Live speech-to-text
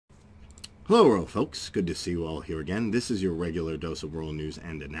Hello world folks, good to see you all here again. This is your regular dose of world news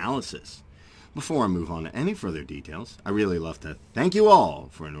and analysis. Before I move on to any further details, I really love to thank you all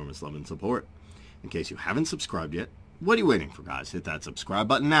for enormous love and support. In case you haven't subscribed yet, what are you waiting for, guys? Hit that subscribe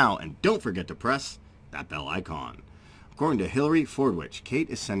button now and don't forget to press that bell icon. According to Hillary Fordwich, Kate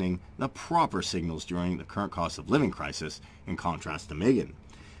is sending the proper signals during the current cost of living crisis in contrast to Meghan.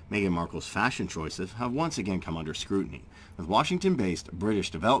 Meghan Markle's fashion choices have once again come under scrutiny, with Washington-based British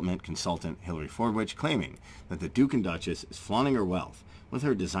development consultant Hillary Fordwich claiming that the Duke and Duchess is flaunting her wealth with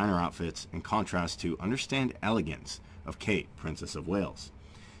her designer outfits in contrast to understated elegance of Kate, Princess of Wales.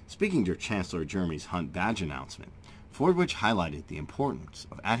 Speaking to Chancellor Jeremy's Hunt badge announcement, Fordwich highlighted the importance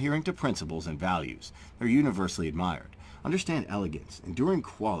of adhering to principles and values that are universally admired. Understand elegance, enduring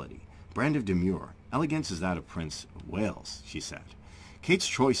quality, brand of demure. Elegance is that of Prince of Wales, she said. Kate's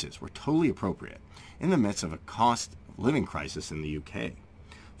choices were totally appropriate in the midst of a cost of living crisis in the UK.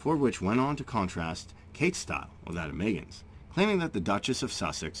 Fordwich went on to contrast Kate's style with that of Meghan's, claiming that the Duchess of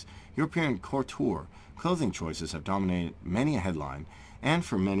Sussex European couture clothing choices have dominated many a headline, and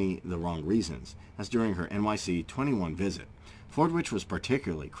for many the wrong reasons, as during her NYC 21 visit. Fordwich was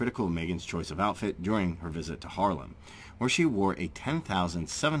particularly critical of Meghan's choice of outfit during her visit to Harlem, where she wore a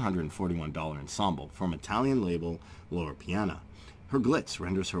 $10,741 ensemble from Italian label Loro Piana. Her glitz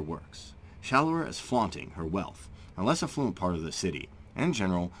renders her works shallower as flaunting her wealth, a less affluent part of the city, and in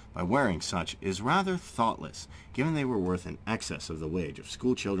general, by wearing such, is rather thoughtless, given they were worth in excess of the wage of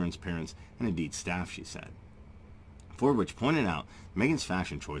school children's parents and indeed staff, she said. Fordwich pointed out Meghan's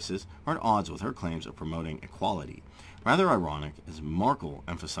fashion choices are at odds with her claims of promoting equality. Rather ironic, as Markle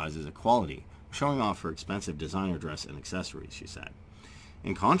emphasizes equality, showing off her expensive designer dress and accessories, she said.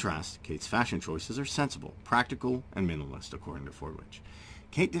 In contrast, Kate's fashion choices are sensible, practical, and minimalist, according to Fordwich.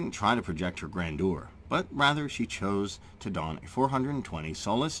 Kate didn't try to project her grandeur, but rather she chose to don a $420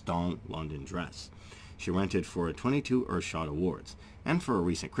 Solis Dawn London dress. She rented for a 22 Earthshot Awards, and for a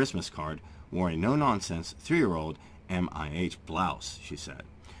recent Christmas card, wore a no-nonsense 3-year-old MIH blouse, she said.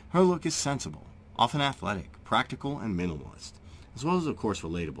 Her look is sensible, often athletic, practical, and minimalist, as well as, of course,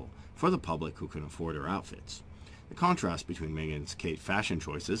 relatable for the public who can afford her outfits. The contrast between Meghan's Kate fashion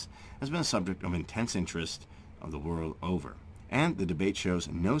choices has been a subject of intense interest of the world over, and the debate shows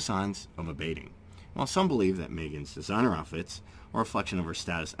no signs of abating. While some believe that Meghan's designer outfits are a reflection of her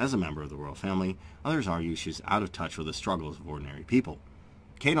status as a member of the royal family, others argue she's out of touch with the struggles of ordinary people.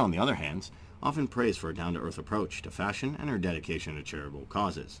 Kate, on the other hand, often praised for her down-to-earth approach to fashion and her dedication to charitable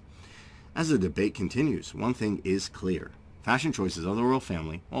causes. As the debate continues, one thing is clear. Fashion choices of the royal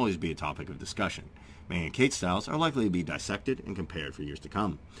family will always be a topic of discussion. Meghan and Kate's styles are likely to be dissected and compared for years to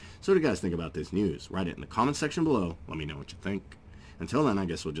come. So what do you guys think about this news? Write it in the comment section below. Let me know what you think. Until then, I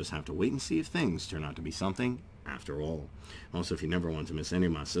guess we'll just have to wait and see if things turn out to be something after all. Also, if you never want to miss any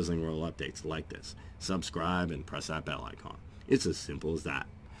of my sizzling royal updates like this, subscribe and press that bell icon. It's as simple as that.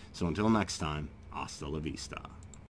 So until next time, hasta la vista.